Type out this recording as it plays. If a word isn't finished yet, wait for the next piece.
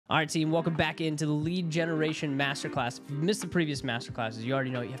All right, team, welcome back into the lead generation masterclass. If you missed the previous masterclasses, you already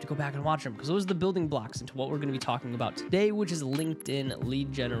know you have to go back and watch them because those are the building blocks into what we're going to be talking about today, which is LinkedIn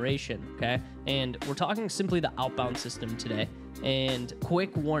lead generation, okay? And we're talking simply the outbound system today. And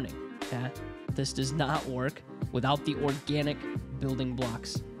quick warning, okay? This does not work without the organic building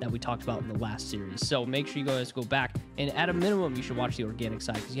blocks that we talked about in the last series. So make sure you guys go back, and at a minimum, you should watch the organic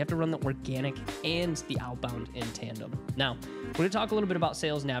side because you have to run the organic and the outbound in tandem. Now, we're going to talk a little bit about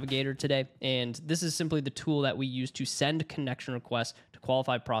Sales Navigator today, and this is simply the tool that we use to send connection requests to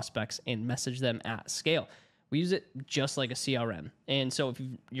qualified prospects and message them at scale. We use it just like a CRM. And so if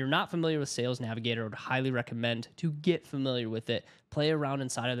you're not familiar with Sales Navigator, I would highly recommend to get familiar with it. Play around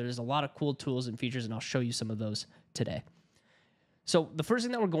inside of it. There's a lot of cool tools and features, and I'll show you some of those today. So the first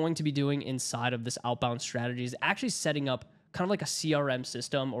thing that we're going to be doing inside of this outbound strategy is actually setting up kind of like a CRM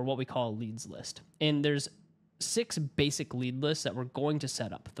system, or what we call a leads list. And there's 6 basic lead lists that we're going to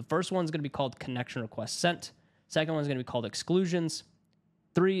set up. The first one's going to be called connection request sent. Second one's going to be called exclusions.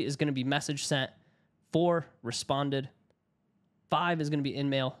 3 is going to be message sent. 4, responded. 5 is going to be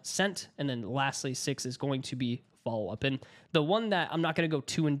in-mail sent. And then lastly, 6 is going to be follow-up. And the one that I'm not going to go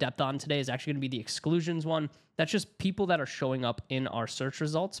too in-depth on today is actually going to be the exclusions one. That's just people that are showing up in our search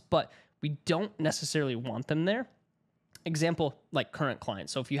results, but we don't necessarily want them there. Example, like current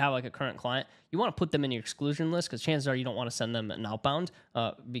clients. So if you have like a current client, you want to put them in your exclusion list because chances are you don't want to send them an outbound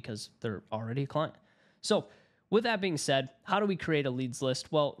because they're already a client. So with that being said, how do we create a leads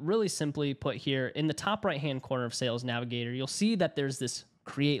list? Well, really simply put here, in the top right-hand corner of Sales Navigator, you'll see that there's this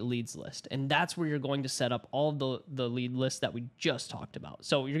create leads list. And that's where you're going to set up all of the lead lists that we just talked about.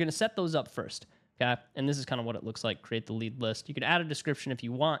 So you're going to set those up first, okay? And this is kind of what it looks like, create the lead list. You can add a description if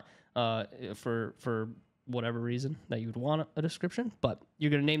you want for whatever reason that you would want a description, but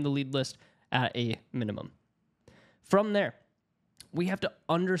you're going to name the lead list at a minimum. From there, we have to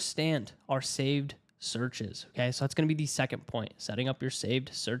understand our saved searches, okay? So that's going to be the second point, setting up your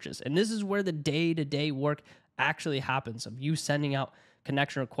saved searches. And this is where the day-to-day work actually happens, of you sending out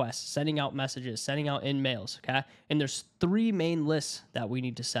connection requests, sending out messages, sending out in-mails, okay? And there's 3 main lists that we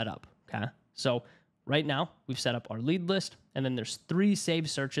need to set up, okay? So right now, we've set up our lead list, and then there's 3 saved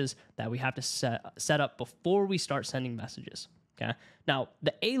searches that we have to set up before we start sending messages, okay? Now,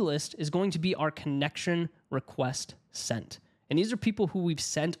 the A list is going to be our connection request sent. And these are people who we've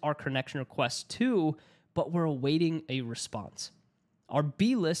sent our connection requests to, but we're awaiting a response. Our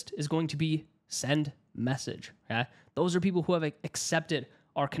B list is going to be send message, okay? Those are people who have accepted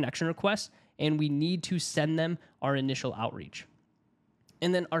our connection requests, and we need to send them our initial outreach.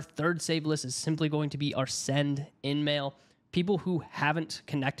 And then our third save list is simply going to be our send in-mail, people who haven't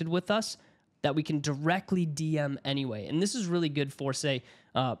connected with us that we can directly DM anyway. And this is really good for, say,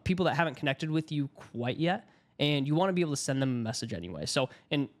 people that haven't connected with you quite yet, and you want to be able to send them a message anyway. So,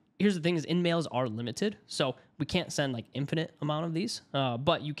 and here's the thing is in-mails are limited, so we can't send like infinite amount of these,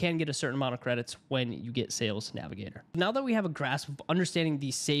 but you can get a certain amount of credits when you get Sales Navigator. Now that we have a grasp of understanding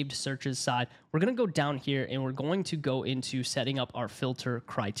the saved searches side, we're going to go down here and we're going to go into setting up our filter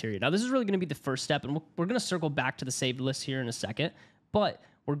criteria. Now this is really going to be the first step, and we're going to circle back to the saved list here in a second, but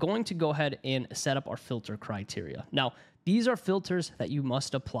we're going to go ahead and set up our filter criteria. Now, these are filters that you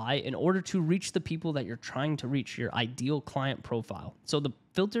must apply in order to reach the people that you're trying to reach, your ideal client profile. So the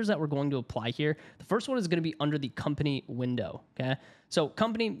filters that we're going to apply here, the first one is going to be under the company window, okay? So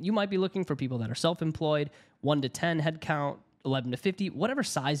company, you might be looking for people that are self-employed, 1 to 10 headcount, 11 to 50, whatever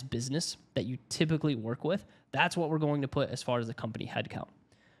size business that you typically work with, that's what we're going to put as far as the company headcount.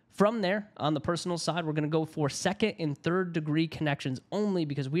 From there, on the personal side, we're going to go for 2nd and 3rd degree connections only,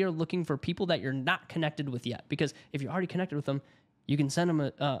 because we are looking for people that you're not connected with yet. Because if you're already connected with them, you can send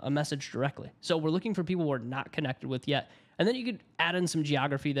them a message directly. So we're looking for people we're not connected with yet. And then you could add in some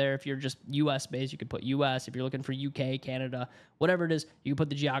geography there. If you're just US based, you could put US. If you're looking for UK, Canada, whatever it is, you can put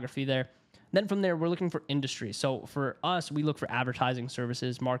the geography there. Then from there, we're looking for industry. So for us, we look for advertising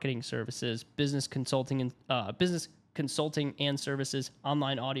services, marketing services, business consulting and services,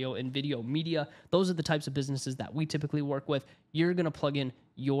 online audio and video media. Those are the types of businesses that we typically work with. You're going to plug in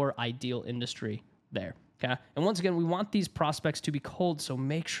your ideal industry there, okay? And once again, we want these prospects to be cold, so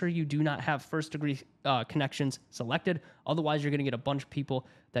make sure you do not have 1st degree connections selected. Otherwise, you're going to get a bunch of people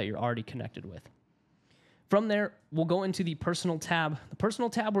that you're already connected with. From there, we'll go into the personal tab. The personal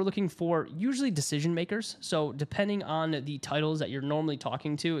tab, we're looking for usually decision makers. So depending on the titles that you're normally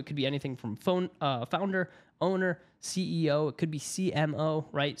talking to, it could be anything from founder, owner, CEO, it could be CMO,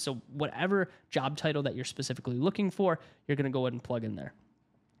 right? So whatever job title that you're specifically looking for, you're going to go ahead and plug in there.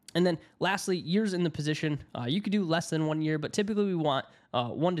 And then lastly, years in the position. You could do less than 1 year, but typically we want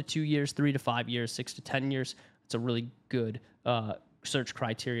 1 to 2 years, 3 to 5 years, 6 to 10 years. It's a really good search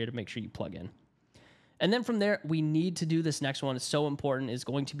criteria to make sure you plug in. And then from there, we need to do this next one. It's so important, is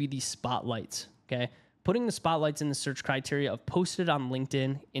going to be the spotlights, okay? Putting the spotlights in the search criteria of posted on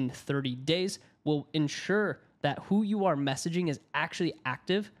LinkedIn in 30 days will ensure that who you are messaging is actually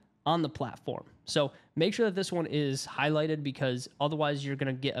active on the platform. So make sure that this one is highlighted, because otherwise you're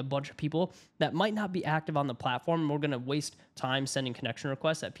going to get a bunch of people that might not be active on the platform, and we're going to waste time sending connection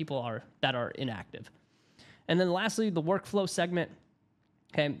requests that that are inactive. And then lastly, the workflow segment.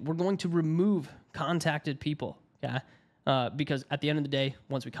 Okay, we're going to remove contacted people. Okay, because at the end of the day,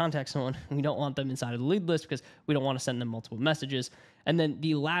 once we contact someone, we don't want them inside of the lead list, because we don't want to send them multiple messages. And then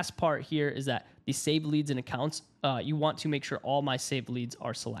the last part here is that the saved leads and accounts, you want to make sure all my saved leads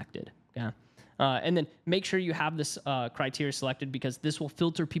are selected. Okay. And then make sure you have this criteria selected, because this will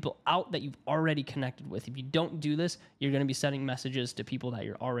filter people out that you've already connected with. If you don't do this, you're going to be sending messages to people that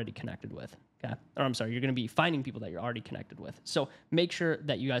you're already connected with. Okay. Or I'm sorry, you're going to be finding people that you're already connected with. So make sure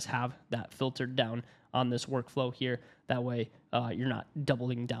that you guys have that filtered down on this workflow here. That way you're not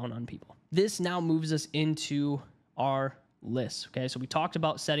doubling down on people. This now moves us into our list. Okay. So we talked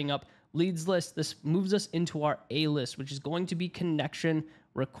about setting up leads list. This moves us into our A list, which is going to be connection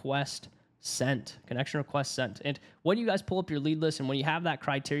request sent. Connection request sent. And when you guys pull up your lead list and when you have that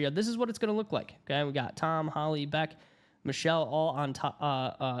criteria, this is what it's going to look like. Okay. We got Tom, Holly, Beck, Michelle, all on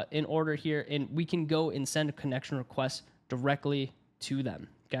top, in order here, and we can go and send a connection request directly to them.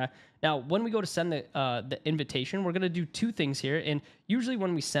 Okay. Now, when we go to send the invitation, we're going to do two things here. And usually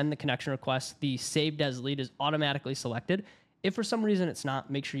when we send the connection request, the saved as lead is automatically selected. If for some reason it's not,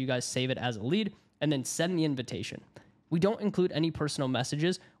 make sure you guys save it as a lead and then send the invitation. We don't include any personal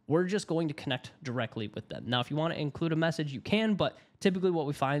messages. We're just going to connect directly with them. Now, if you want to include a message, you can, but typically what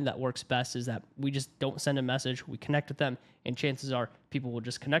we find that works best is that we just don't send a message, we connect with them, and chances are people will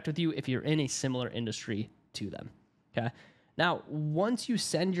just connect with you if you're in a similar industry to them. Okay. Now, once you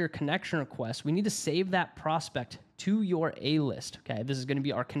send your connection request, we need to save that prospect to your A list. Okay. This is going to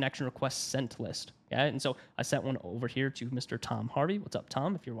be our connection request sent list. Okay. And so I sent one over here to Mr. Tom Harvey. What's up,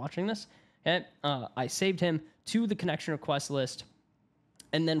 Tom, if you're watching this? And I saved him to the connection request list.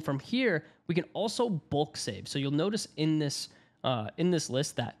 And then from here, we can also bulk save. So you'll notice in this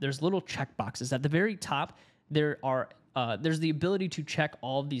list that there's little check boxes. At the very top, there's the ability to check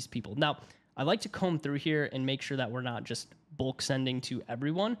all of these people. Now, I like to comb through here and make sure that we're not just bulk sending to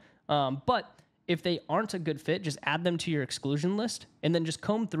everyone. But if they aren't a good fit, just add them to your exclusion list and then just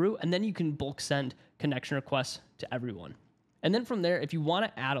comb through, and then you can bulk send connection requests to everyone. And then from there, if you want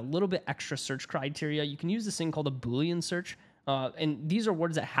to add a little bit extra search criteria, you can use this thing called a Boolean search. And these are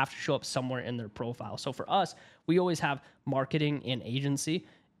words that have to show up somewhere in their profile. So for us, we always have marketing and agency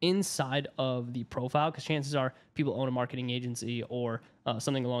inside of the profile, because chances are people own a marketing agency or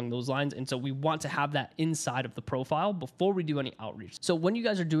something along those lines. And so we want to have that inside of the profile before we do any outreach. So when you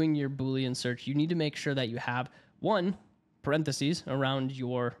guys are doing your Boolean search, you need to make sure that you have one parentheses around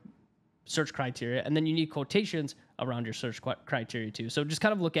your search criteria, and then you need quotations around your search criteria too. So just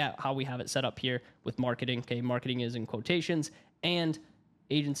kind of look at how we have it set up here with marketing. Okay, marketing is in quotations and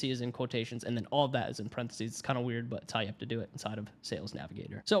agency is in quotations, and then all of that is in parentheses. It's kind of weird, but it's how you have to do it inside of Sales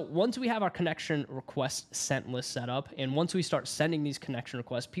Navigator. So once we have our connection request sent list set up, and once we start sending these connection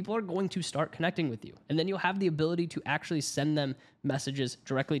requests, people are going to start connecting with you. And then you'll have the ability to actually send them messages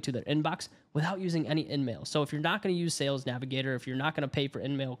directly to their inbox without using any InMail. So if you're not going to use Sales Navigator, if you're not going to pay for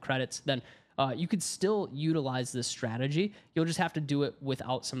InMail credits, then you could still utilize this strategy. You'll just have to do it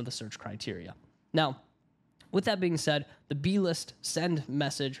without some of the search criteria. Now, with that being said, the B list send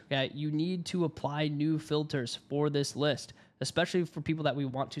message, okay, you need to apply new filters for this list, especially for people that we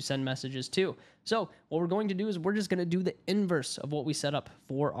want to send messages to. So what we're going to do is we're just going to do the inverse of what we set up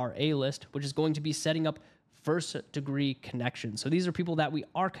for our A list, which is going to be setting up first degree connections. So these are people that we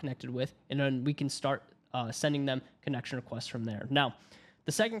are connected with, and then we can start sending them connection requests from there. Now,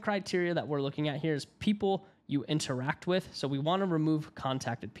 the second criteria that we're looking at here is people you interact with. So we want to remove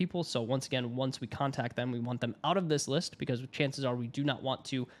contacted people. So once again, once we contact them, we want them out of this list, because chances are we do not want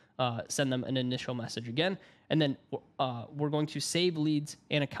to send them an initial message again. And then we're going to save leads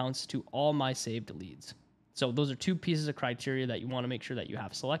and accounts to all my saved leads. So those are two pieces of criteria that you want to make sure that you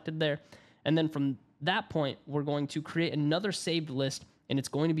have selected there. And then from that point, we're going to create another saved list, and it's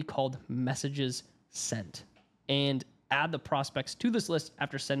going to be called messages sent, and add the prospects to this list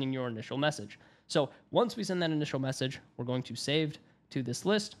after sending your initial message. So once we send that initial message, we're going to save to this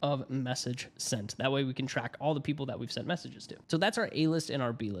list of message sent. That way we can track all the people that we've sent messages to. So that's our A list and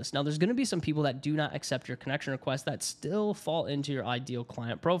our B list. Now there's going to be some people that do not accept your connection request that still fall into your ideal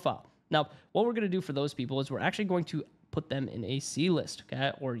client profile. Now, what we're going to do for those people is we're actually going to put them in a C list,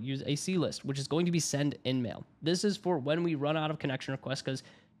 okay, or use a C list, which is going to be send in mail. This is for when we run out of connection requests, because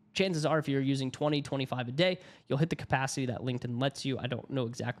chances are if you're using 20, 25 a day, you'll hit the capacity that LinkedIn lets you. I don't know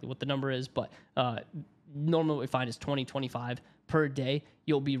exactly what the number is, but normally what we find is 20, 25 per day.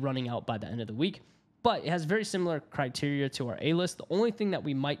 You'll be running out by the end of the week. But it has very similar criteria to our A list. The only thing that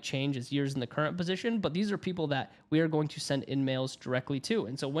we might change is years in the current position, but these are people that we are going to send in-mails directly to.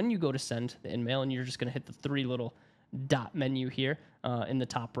 And so when you go to send the in-mail, and you're just going to hit the three little dot menu here in the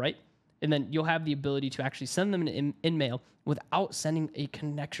top right, and then you'll have the ability to actually send them an in-mail without sending a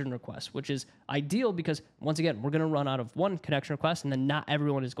connection request, which is ideal because, once again, we're going to run out of one connection request, and then not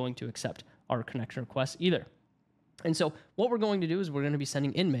everyone is going to accept our connection request either. And so what we're going to do is we're going to be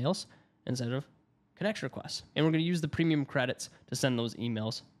sending in-mails instead of connection requests. And we're going to use the premium credits to send those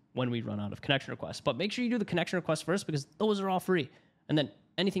emails when we run out of connection requests. But make sure you do the connection requests first, because those are all free. And then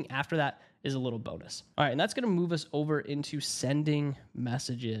anything after that is a little bonus. All right, and that's going to move us over into sending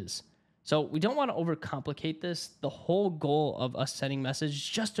messages. So we don't want to overcomplicate this. The whole goal of us sending messages is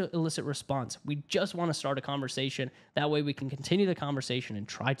just to elicit response. We just want to start a conversation. That way we can continue the conversation and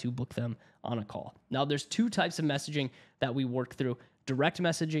try to book them on a call. Now, there's two types of messaging that we work through: direct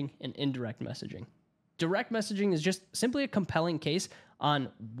messaging and indirect messaging. Direct messaging is just simply a compelling case on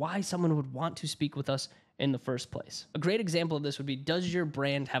why someone would want to speak with us in the first place. A great example of this would be, does your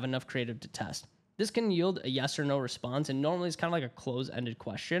brand have enough creative to test? This can yield a yes or no response, and normally it's kind of like a close-ended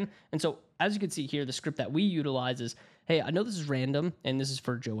question. And so, as you can see here, the script that we utilize is, hey, I know this is random, and this is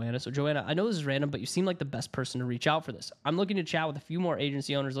for Joanna. So Joanna, I know this is random, but you seem like the best person to reach out for this. I'm looking to chat with a few more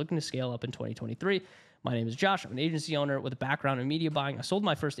agency owners looking to scale up in 2023. My name is Josh. I'm an agency owner with a background in media buying. I sold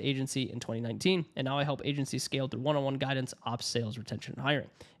my first agency in 2019, and now I help agencies scale through one-on-one guidance, ops, sales, retention, and hiring.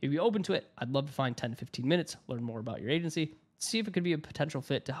 If you're open to it, I'd love to find 10 to 15 minutes, learn more about your agency, see if it could be a potential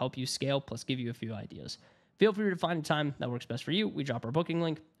fit to help you scale, plus give you a few ideas. Feel free to find a time that works best for you. We drop our booking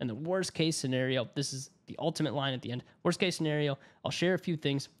link. And the worst case scenario, this is the ultimate line at the end. Worst case scenario, I'll share a few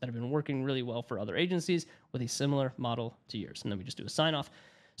things that have been working really well for other agencies with a similar model to yours. And then we just do a sign off.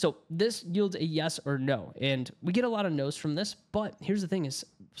 So this yields a yes or no. And we get a lot of no's from this, but here's the thing is,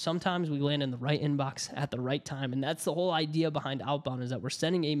 sometimes we land in the right inbox at the right time. And that's the whole idea behind Outbound, is that we're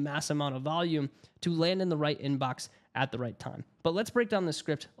sending a mass amount of volume to land in the right inbox at the right time. But let's break down the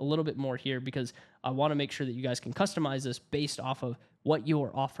script a little bit more here, because I want to make sure that you guys can customize this based off of what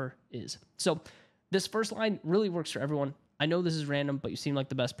your offer is. So this first line really works for everyone. I know this is random, but you seem like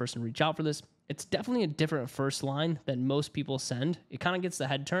the best person to reach out for this. It's definitely a different first line than most people send. It kind of gets the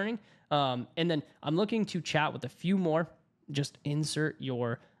head turning. And then I'm looking to chat with a few more. Just insert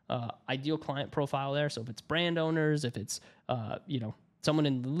your ideal client profile there. So if it's brand owners, if it's someone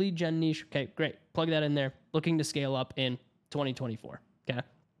in the lead gen niche, okay, great. Plug that in there. Looking to scale up in 2024. Okay.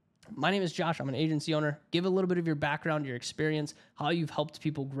 My name is Josh. I'm an agency owner. Give a little bit of your background, your experience, how you've helped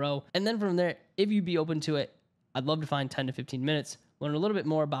people grow. And then from there, if you'd be open to it, I'd love to find 10 to 15 minutes, learn a little bit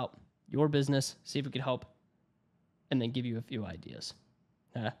more about your business, see if we could help, and then give you a few ideas.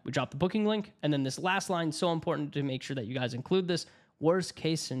 We drop the booking link, and then this last line, so important to make sure that you guys include this. Worst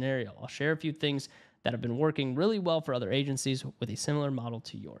case scenario. I'll share a few things that have been working really well for other agencies with a similar model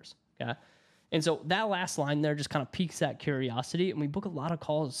to yours. Okay. And so that last line there just kind of piques that curiosity, and we book a lot of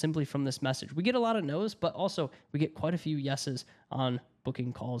calls simply from this message. We get a lot of no's, but also we get quite a few yeses on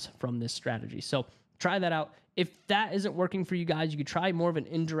booking calls from this strategy. So try that out. If that isn't working for you guys, you could try more of an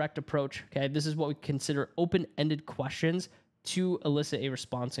indirect approach. Okay. This is what we consider open-ended questions to elicit a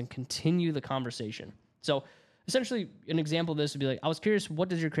response and continue the conversation. So essentially, an example of this would be like, I was curious, what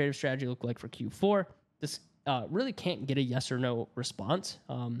does your creative strategy look like for Q4? This really can't get a yes or no response.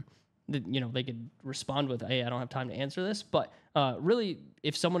 They could respond with, hey, I don't have time to answer this. But really,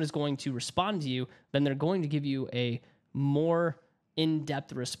 if someone is going to respond to you, then they're going to give you a more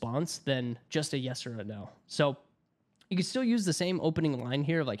in-depth response than just a yes or a no. So you can still use the same opening line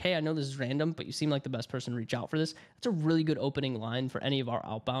here of like, hey, I know this is random, but you seem like the best person to reach out for this. That's a really good opening line for any of our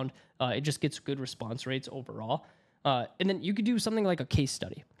outbound. It just gets good response rates overall. And then you could do something like a case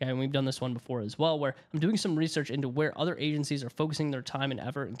study. Okay, and we've done this one before as well, where I'm doing some research into where other agencies are focusing their time and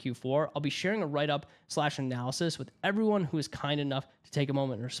effort in Q4. I'll be sharing a write-up/analysis with everyone who is kind enough to take a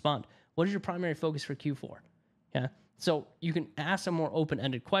moment and respond. What is your primary focus for Q4? Yeah. So you can ask a more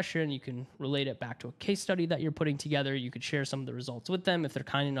open-ended question. You can relate it back to a case study that you're putting together. You could share some of the results with them if they're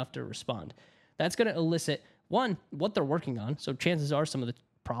kind enough to respond. That's going to elicit, one, what they're working on. So chances are some of the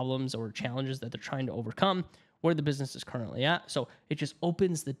problems or challenges that they're trying to overcome, where the business is currently at. So it just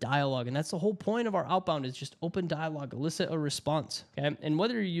opens the dialogue. And that's the whole point of our outbound, is just open dialogue, elicit a response. Okay. And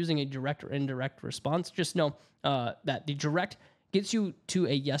whether you're using a direct or indirect response, just know that the direct gets you to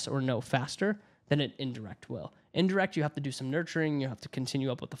a yes or no faster than an indirect will. Indirect, you have to do some nurturing. You have to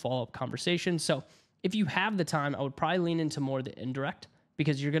continue up with the follow-up conversation. So if you have the time, I would probably lean into more of the indirect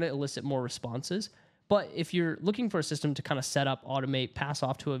because you're going to elicit more responses. But if you're looking for a system to kind of set up, automate, pass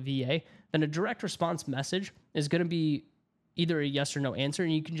off to a VA, then a direct response message is going to be either a yes or no answer,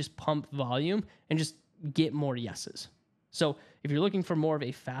 and you can just pump volume and just get more yeses. So if you're looking for more of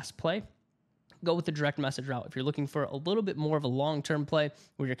a fast play, go with the direct message route. If you're looking for a little bit more of a long-term play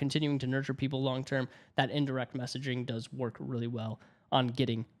where you're continuing to nurture people long-term, that indirect messaging does work really well on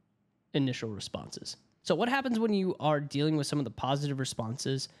getting initial responses. So what happens when you are dealing with some of the positive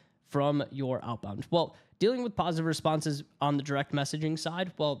responses from your outbound? Well, dealing with positive responses on the direct messaging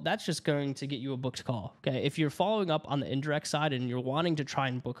side, well, that's just going to get you a booked call. Okay. If you're following up on the indirect side and you're wanting to try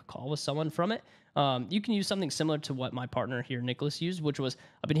and book a call with someone from it, you can use something similar to what my partner here, Nicholas, used, which was,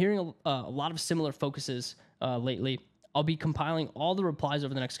 I've been hearing a lot of similar focuses lately. I'll be compiling all the replies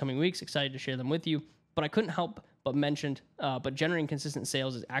over the next coming weeks. Excited to share them with you. But I couldn't help but but generating consistent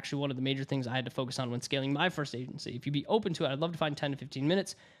sales is actually one of the major things I had to focus on when scaling my first agency. If you'd be open to it, I'd love to find 10 to 15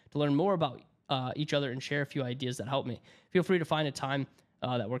 minutes to learn more about each other and share a few ideas that help me. Feel free to find a time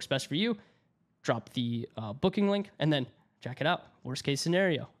that works best for you. Drop the booking link and then check it out. Worst case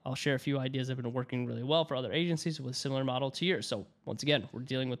scenario, I'll share a few ideas that have been working really well for other agencies with a similar model to yours. So once again, we're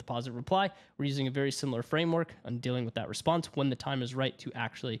dealing with the positive reply. We're using a very similar framework on dealing with that response when the time is right to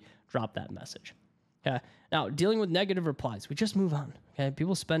actually drop that message. Okay. Now, dealing with negative replies, we just move on. Okay.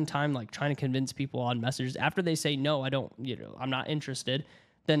 People spend time like trying to convince people on messages. After they say, no, I'm not interested,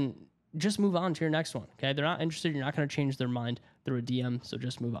 then just move on to your next one. Okay. They're not interested. You're not going to change their mind through a DM. So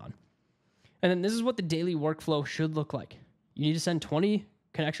just move on. And then this is what the daily workflow should look like. You need to send 20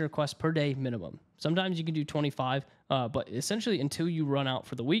 connection requests per day minimum. Sometimes you can do 25, but essentially until you run out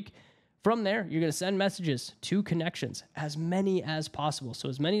for the week. From there, you're going to send messages to connections, as many as possible. So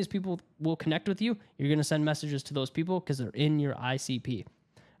as many as people will connect with you, you're going to send messages to those people because they're in your ICP.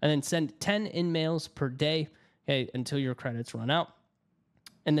 And then send 10 in-mails per day, okay, until your credits run out.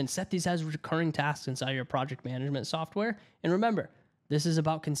 And then set these as recurring tasks inside your project management software. And remember, this is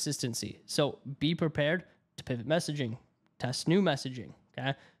about consistency. So be prepared to pivot messaging, test new messaging,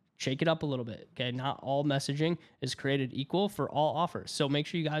 okay? Shake it up a little bit, okay? Not all messaging is created equal for all offers. So make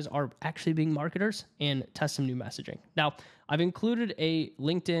sure you guys are actually being marketers and test some new messaging. Now, I've included a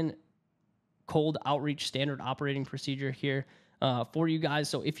LinkedIn cold outreach standard operating procedure here for you guys.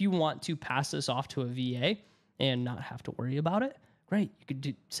 So if you want to pass this off to a VA and not have to worry about it, great. You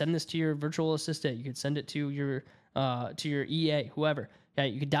could send this to your virtual assistant. You could send it to your EA, whoever. Okay,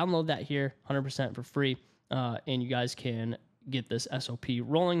 you could download that here 100% for free, and you guys can get this SOP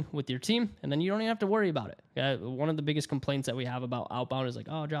rolling with your team, and then you don't even have to worry about it. Okay? One of the biggest complaints that we have about outbound is like,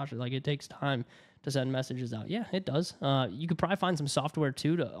 oh, Josh, like it takes time to send messages out. Yeah, it does. You could probably find some software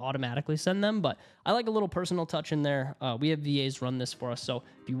too to automatically send them, but I like a little personal touch in there. We have VAs run this for us, so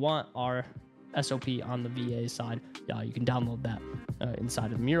if you want our SOP on the VA side, you can download that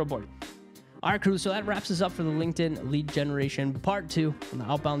inside of the Miro board. All right, crew, so that wraps us up for the LinkedIn lead generation part 2 on the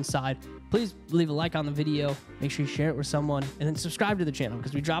outbound side. Please leave a like on the video, make sure you share it with someone, and then subscribe to the channel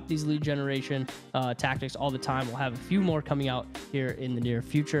because we drop these lead generation tactics all the time. We'll have a few more coming out here in the near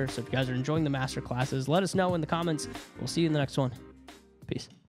future. So if you guys are enjoying the master classes, let us know in the comments. We'll see you in the next one. Peace.